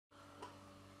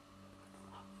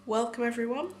Welcome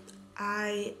everyone.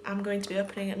 I am going to be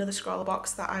opening another Scrawlr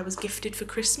box that I was gifted for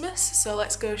Christmas, so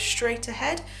let's go straight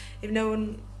ahead. If no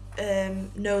one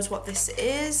knows what this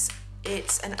is,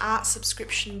 it's an art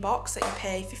subscription box that you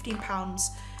pay £15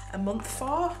 a month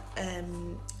for.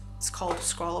 It's called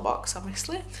Scrawlr box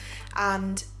obviously,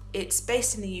 and it's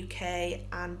based in the UK,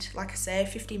 and like I say,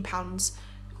 £15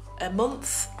 a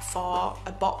month for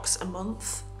a box a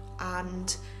month,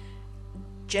 and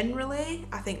generally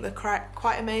I think they're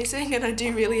quite amazing and I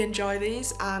do really enjoy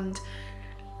these, and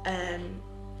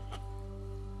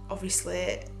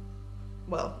obviously,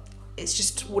 well, it's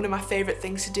just one of my favourite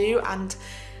things to do, and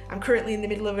I'm currently in the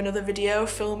middle of another video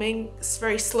filming. It's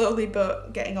very slowly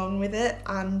but getting on with it,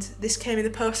 and this came in the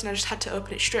post and I just had to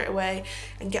open it straight away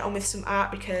and get on with some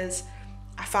art because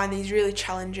I find these really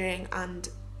challenging and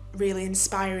really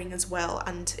inspiring as well,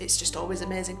 and it's just always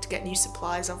amazing to get new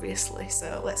supplies obviously.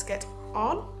 So let's get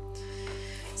on.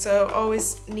 So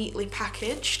always neatly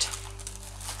packaged,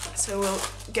 so we'll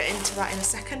get into that in a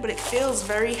second, but it feels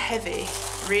very heavy,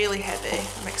 really heavy.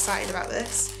 I'm excited about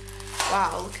this.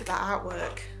 Wow, look at that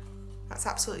artwork. That's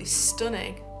absolutely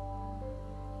stunning.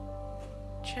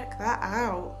 Check that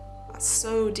out. That's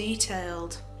so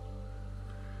detailed.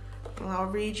 Well, I'll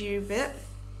read you a bit.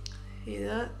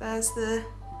 Here, there's the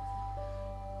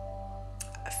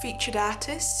featured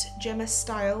artist, Gemma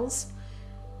Stiles,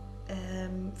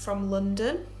 from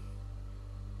London.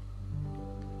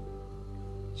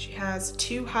 She has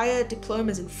 2 higher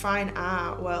diplomas in fine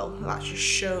art. Well, that just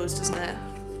shows, doesn't it?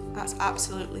 That's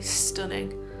absolutely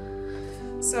stunning.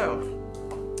 So,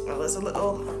 well, there's a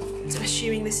little, so I'm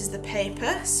assuming this is the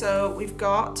paper. So we've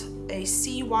got a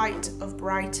Sea White of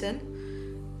Brighton,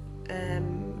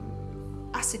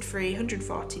 acid-free,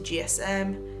 140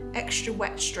 GSM, extra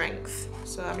wet strength.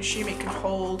 So I'm assuming it can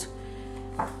hold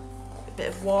a bit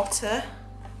of water.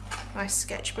 Nice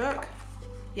sketchbook.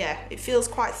 Yeah, it feels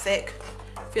quite thick.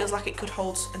 Feels like it could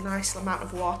hold a nice amount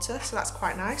of water, so that's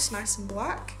quite nice, nice and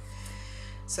black.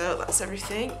 So that's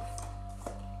everything.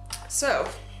 So,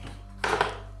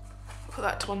 put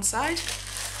that to one side.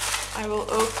 I will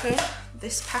open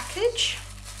this package.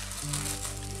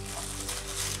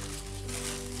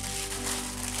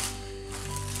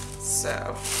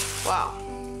 So, wow,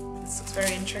 this looks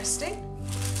very interesting.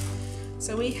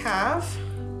 So we have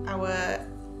our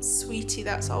sweetie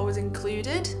that's always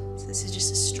included. So this is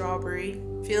just a strawberry.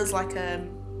 Feels like a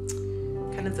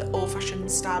kind of the old-fashioned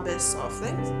starburst sort of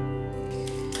thing.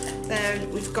 Then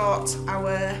we've got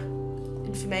our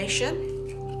information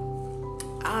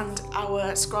and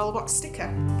our Scrawlr box sticker.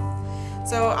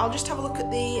 So I'll just have a look at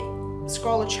the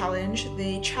Scrawlr challenge.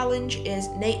 The challenge is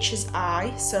Nature's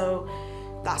Eye, so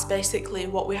that's basically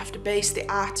what we have to base the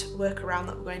artwork around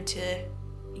that we're going to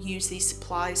use these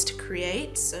supplies to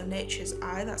create. So Nature's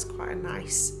Eye, that's quite a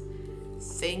nice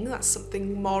thing. That's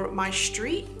something more up my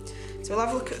street. So we'll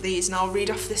have a look at these and I'll read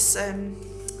off this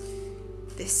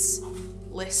this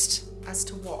list as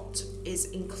to what is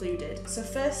included. So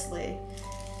firstly,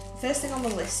 the first thing on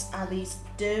the list are these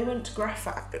Derwent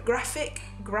graphic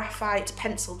graphite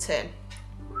pencil tin.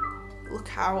 Look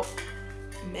how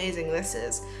amazing this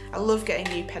is. I love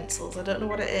getting new pencils. I don't know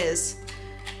what it is.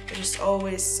 They're just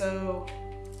always so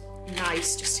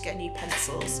nice just to get new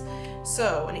pencils.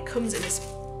 So, and it comes in this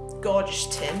gorgeous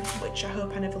tin, which I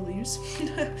hope I never lose.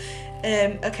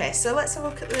 Okay, so let's have a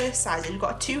look at the sizes. You've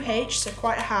got a 2H, so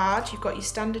quite hard. You've got your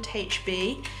standard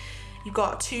HB. You've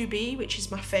got a 2B, which is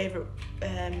my favourite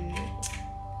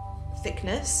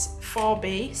thickness,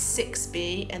 4B,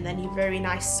 6B, and then your very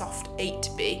nice soft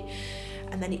 8B.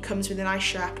 And then it comes with a nice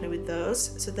sharpener with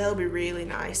those, so they'll be really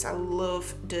nice. I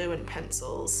love Derwent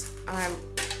pencils. I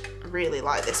really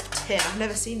like this tin. I've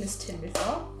never seen this tin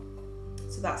before,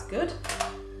 so that's good.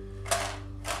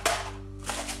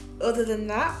 Other than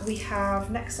that, we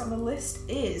have, next on the list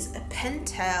is a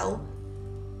Pentel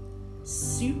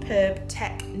Superb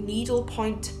Tech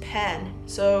needlepoint pen.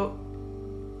 So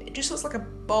it just looks like a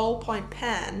ballpoint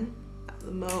pen at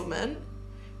the moment,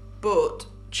 but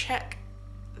check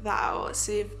that out. Let's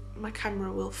see if my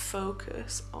camera will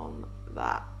focus on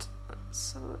that.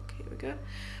 Let's have a look. Here we go.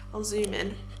 I'll zoom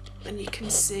in and you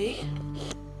can see.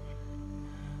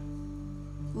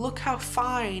 Look how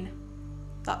fine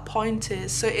that point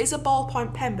is. So it is a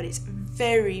ballpoint pen, but it's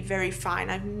very, very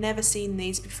fine. I've never seen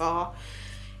these before.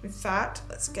 In fact,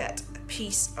 let's get a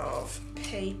piece of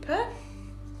paper.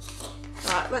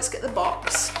 Right, let's get the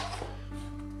box.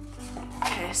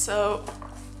 Okay, so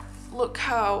look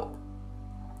how,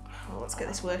 oh, let's get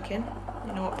this working.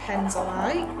 You know what pens are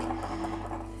like.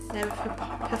 Never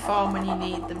perform when you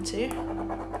need them to.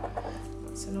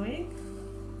 That's annoying.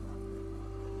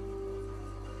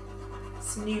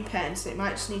 It's a new pen, so it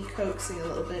might just need coaxing a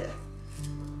little bit.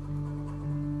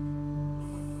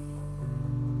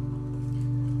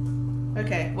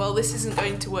 Okay, well this isn't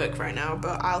going to work right now,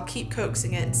 but I'll keep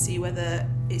coaxing it and see whether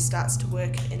it starts to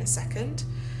work in a second.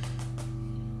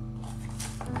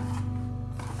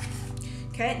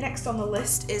 Okay, next on the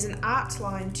list is an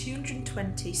Artline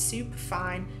 220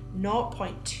 superfine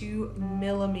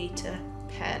 0.2mm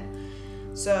pen.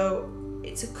 So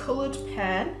it's a coloured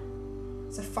pen,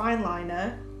 it's a fine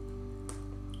liner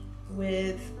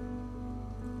with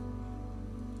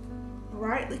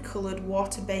brightly coloured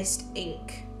water-based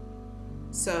ink.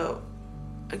 So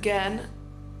again,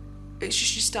 it's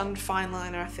just your standard fine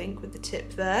liner, I think, with the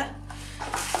tip there.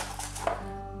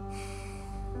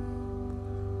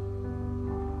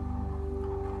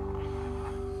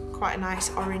 Quite a nice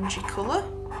orangey colour.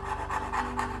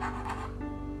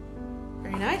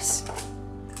 Very nice.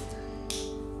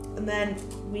 And then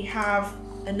we have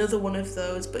another one of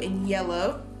those, but in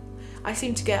yellow. I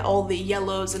seem to get all the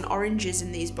yellows and oranges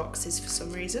in these boxes for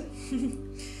some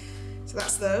reason. So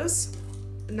that's those.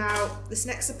 Now, this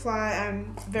next supply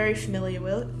I'm very familiar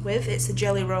with. It's a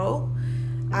jelly roll,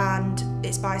 and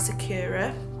it's by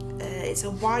Sakura. It's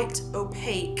a white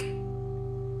opaque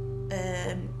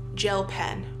gel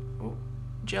pen,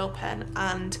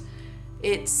 and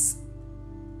it's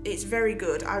very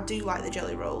good. I do like the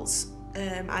jelly rolls,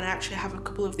 and I actually have a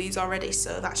couple of these already,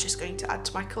 so that's just going to add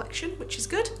to my collection, which is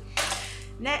good.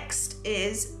 Next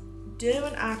is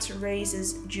Derwent Art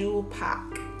Erasers Dual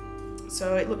Pack.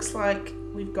 So it looks like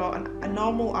we've got a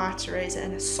normal art eraser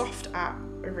and a soft art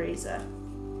eraser.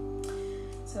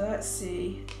 So let's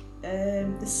see.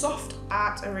 The soft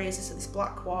art eraser, so this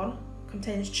black one,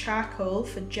 contains charcoal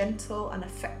for gentle and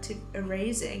effective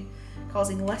erasing,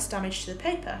 causing less damage to the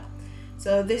paper.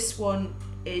 So this one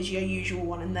is your usual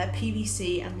one, and they're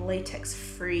PVC and latex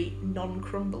free,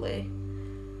 non-crumbly.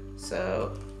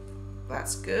 So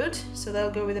that's good. So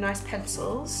they'll go with the nice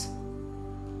pencils.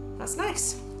 That's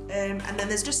nice. And then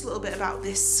there's just a little bit about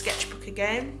this sketchbook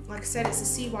again. Like I said, it's a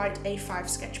Sea White A5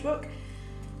 sketchbook.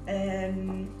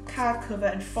 Card cover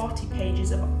and 40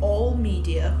 pages of all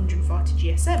media, 140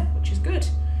 GSM, which is good.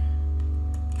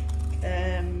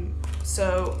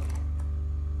 So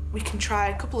we can try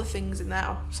a couple of things in there.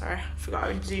 Oh, sorry, I forgot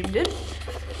I zoomed in.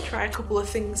 Try a couple of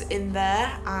things in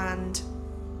there and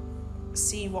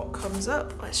see what comes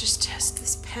up. Let's just test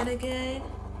this pen again.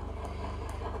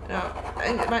 Now, I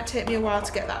think it might take me a while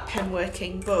to get that pen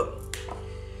working, but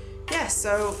yeah,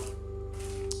 so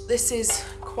this is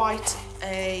quite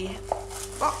a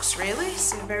box really.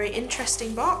 It's a very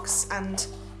interesting box, and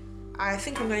I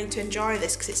think I'm going to enjoy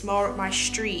this because it's more up my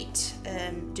street,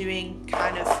 doing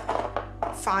kind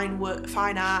of fine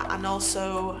art, and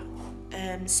also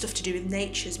stuff to do with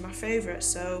nature is my favourite.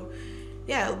 So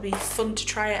yeah, it'll be fun to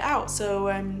try it out. So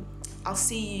I'll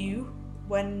see you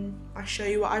when I show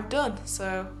you what I've done.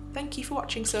 So thank you for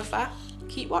watching so far.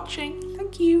 Keep watching.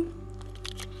 Thank you.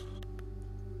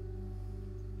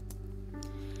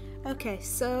 Okay,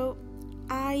 so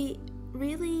I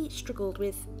really struggled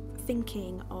with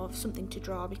thinking of something to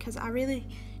draw because I really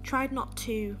tried not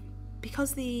to,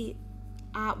 because the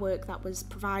artwork that was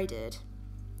provided,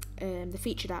 the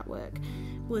featured artwork,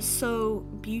 was so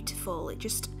beautiful. I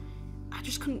just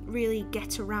couldn't really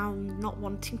get around not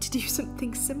wanting to do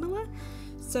something similar.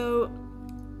 So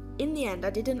in the end I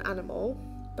did an animal,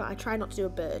 but I tried not to do a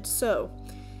bird. So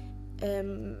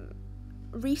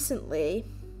recently,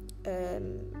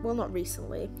 well, not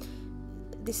recently,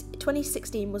 this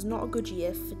 2016 was not a good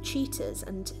year for cheetahs,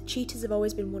 and cheetahs have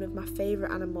always been one of my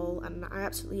favourite animal, and I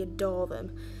absolutely adore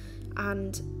them.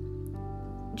 And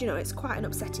you know, it's quite an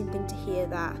upsetting thing to hear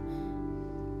that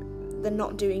they're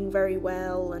not doing very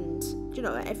well, and you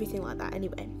know, everything like that.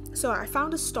 Anyway, so I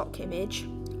found a stock image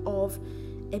of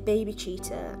a baby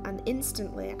cheetah, and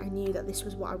instantly I knew that this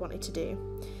was what I wanted to do.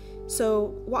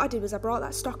 So what I did was I brought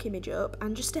that stock image up,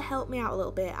 and just to help me out a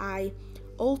little bit, I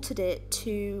altered it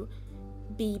to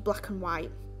be black and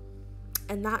white,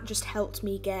 and that just helped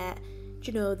me get,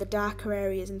 you know, the darker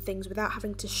areas and things without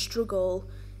having to struggle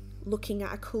looking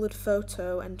at a coloured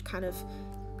photo and kind of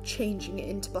changing it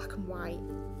into black and white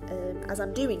as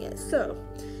I'm doing it. So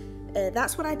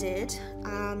that's what I did,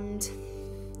 and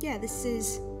yeah,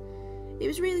 it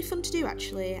was really fun to do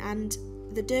actually, and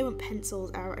the Derwent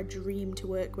pencils are a dream to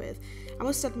work with. I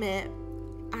must admit,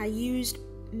 I used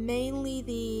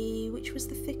mainly which was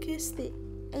the thickest, the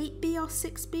 8B or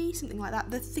 6B, something like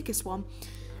that, the thickest one.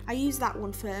 I used that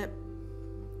one for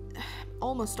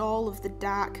almost all of the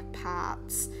dark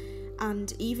parts,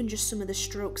 and even just some of the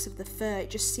strokes of the fur.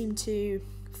 It just seemed to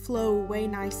flow way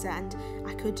nicer, and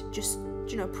I could just,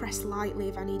 you know, press lightly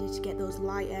if I needed to get those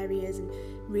light areas and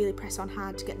really press on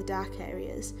hard to get the dark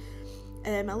areas.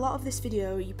 A lot of this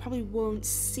video you probably won't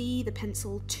see the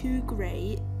pencil too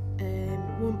great,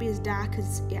 won't be as dark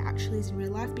as it actually is in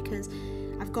real life because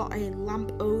I've got a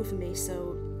lamp over me,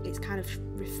 so it's kind of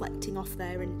reflecting off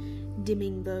there and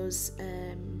dimming those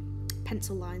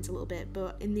pencil lines a little bit,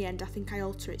 but in the end I think I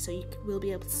alter it so you will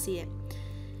be able to see it.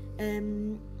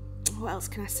 What else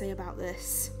can I say about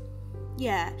this?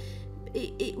 Yeah,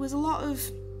 it was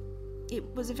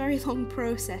a very long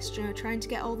process, you know, trying to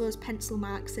get all those pencil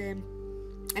marks in,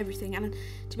 everything, and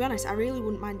to be honest I really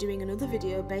wouldn't mind doing another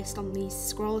video based on these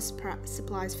Scrawlr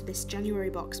supplies for this January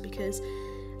box because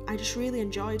I just really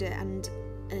enjoyed it, and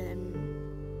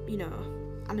you know,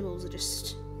 animals are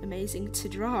just amazing to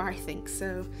draw, I think.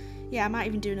 So yeah, I might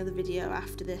even do another video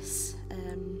after this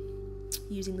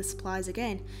using the supplies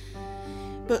again,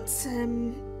 but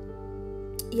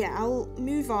yeah, I'll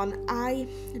move on. I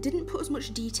didn't put as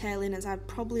much detail in as I'd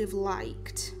probably have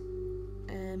liked,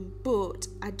 but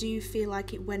I do feel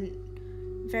like it went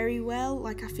very well.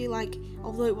 Like, I feel like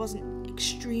although it wasn't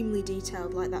extremely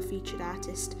detailed like that featured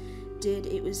artist did,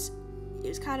 it was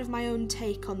kind of my own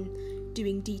take on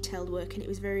doing detailed work, and it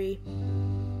was very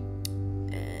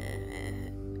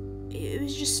it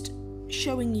was just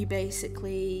showing you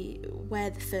basically where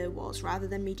the fur was rather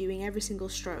than me doing every single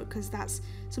stroke, because that's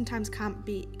sometimes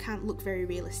can't look very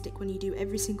realistic when you do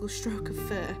every single stroke of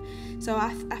fur. So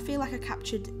I feel like I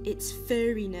captured its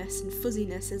furriness and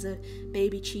fuzziness as a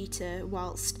baby cheetah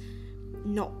whilst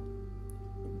not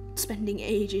spending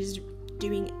ages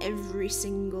doing every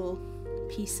single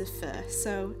piece of fur.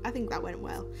 So I think that went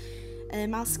well.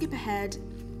 I'll skip ahead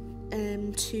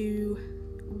to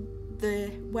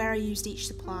where I used each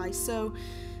supply. So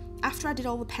after I did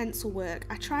all the pencil work,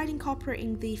 I tried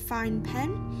incorporating the fine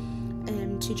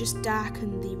pen to just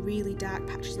darken the really dark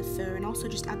patches of fur and also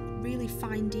just add really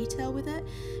fine detail with it.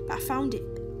 But I found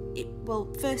well,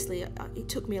 firstly, it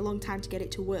took me a long time to get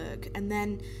it to work, and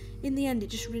then in the end it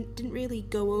just didn't really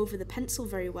go over the pencil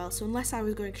very well, so unless I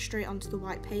was going straight onto the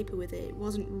white paper with it, it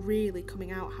wasn't really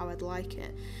coming out how I'd like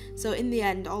it. So in the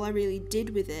end, all I really did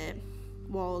with it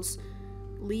was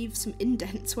leave some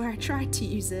indents where I tried to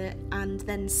use it and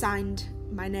then signed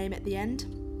my name at the end.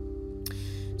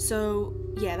 So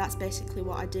yeah, that's basically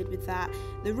what I did with that.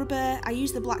 The rubber, I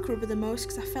used the black rubber the most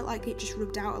because I felt like it just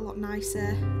rubbed out a lot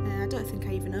nicer. I don't think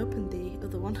I even opened the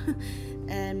other one.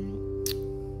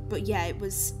 But yeah, it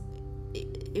was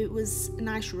a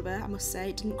nice rubber, I must say.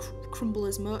 It didn't crumble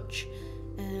as much,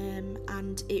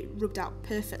 and it rubbed out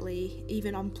perfectly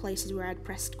even on places where I'd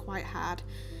pressed quite hard,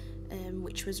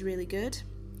 which was really good.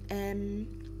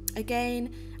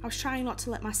 Again, I was trying not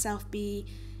to let myself be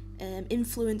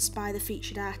influenced by the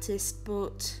featured artist,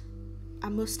 but I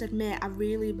must admit I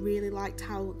really liked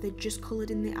how they just coloured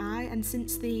in the eye, and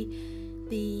since the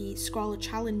Scrawlr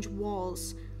challenge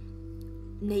was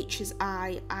nature's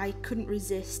eye, I couldn't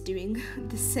resist doing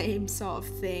the same sort of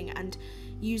thing and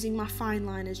using my fine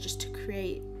liners just to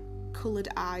create coloured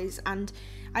eyes. And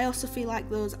I also feel like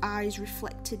those eyes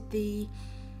reflected the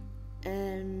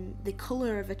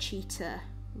colour of a cheetah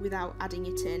without adding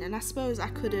it in, and I suppose I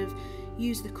could have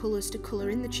used the colours to colour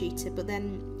in the cheetah, but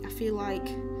then I feel like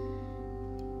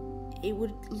it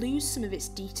would lose some of its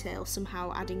detail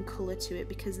somehow adding colour to it,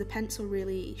 because the pencil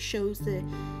really shows the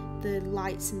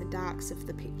lights and the darks of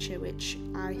the picture, which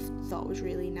I thought was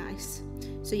really nice.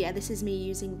 So yeah, this is me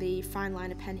using the fine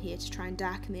liner pen here to try and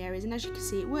darken the areas, and as you can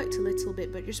see it worked a little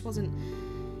bit, but it just wasn't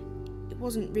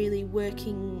really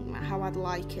working how I'd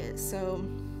like it, so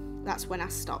that's when I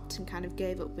stopped and kind of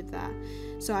gave up with that.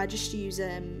 So I just use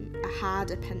a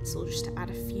harder pencil just to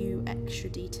add a few extra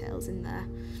details in there.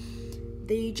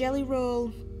 The jelly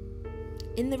roll,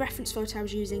 in the reference photo I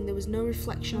was using, there was no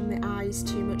reflection on the eyes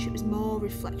too much, it was more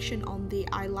reflection on the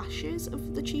eyelashes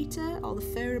of the cheetah or the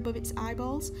fur above its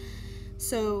eyeballs.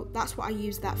 So that's what I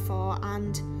used that for,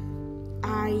 and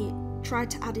I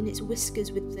tried to add in its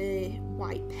whiskers with the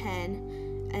white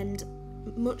pen, and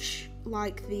much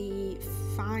like the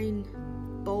fine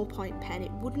ballpoint pen,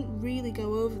 it wouldn't really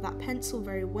go over that pencil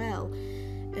very well.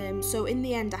 So in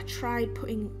the end I tried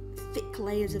putting thick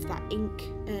layers of that ink,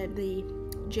 the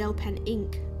gel pen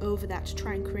ink, over that to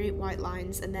try and create white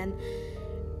lines, and then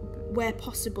where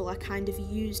possible I kind of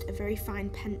used a very fine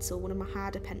pencil, one of my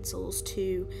harder pencils,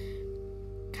 to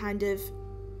kind of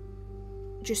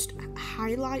just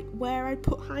highlight where I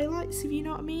put highlights, if you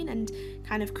know what I mean, and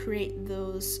kind of create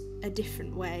those a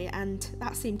different way, and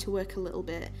that seemed to work a little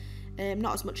bit.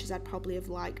 Not as much as I'd probably have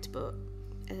liked, but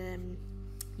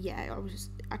yeah,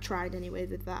 I tried anyway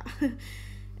with that.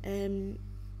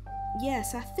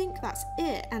 yes, I think that's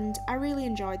it, and I really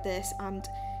enjoyed this, and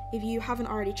if you haven't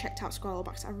already checked out Scrawlr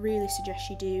box, I really suggest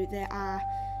you do. They are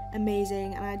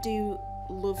amazing, and I do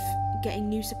love getting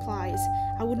new supplies.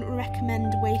 I wouldn't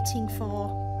recommend waiting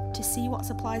to see what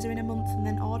supplies are in a month and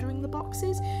then ordering the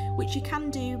boxes, which you can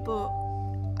do, but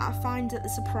I find that the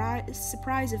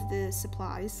surprise of the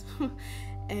supplies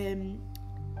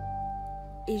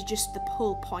is just the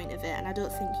whole point of it, and I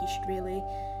don't think you should really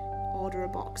order a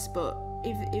box, but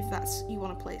if that's you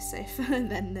want to play it safe,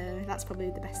 then that's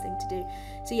probably the best thing to do.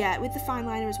 So yeah, with the fine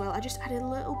liner as well, I just added a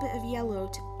little bit of yellow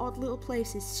to odd little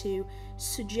places to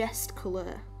suggest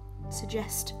colour,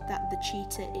 suggest that the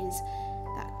cheetah is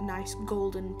that nice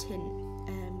golden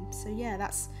tint. So yeah,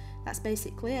 that's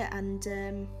basically it, and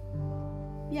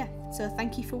yeah, so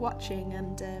thank you for watching,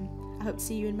 and I hope to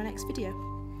see you in my next video.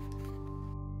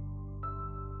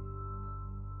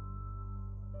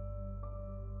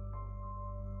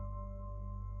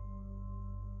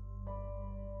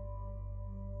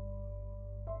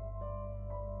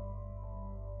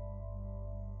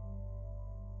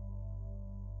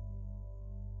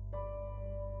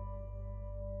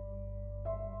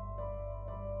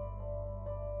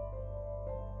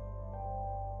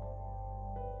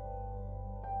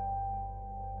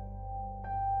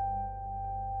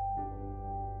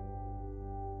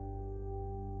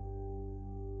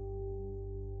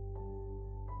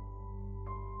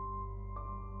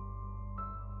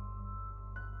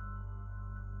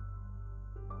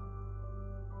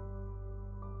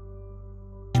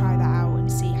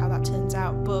 See how that turns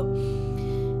out, but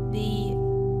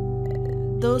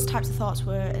those types of thoughts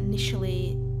were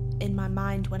initially in my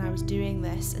mind when I was doing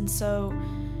this, and so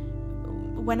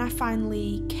when I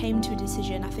finally came to a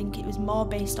decision, I think it was more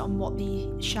based on what the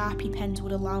Sharpie pens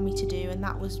would allow me to do, and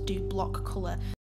that was do block colour.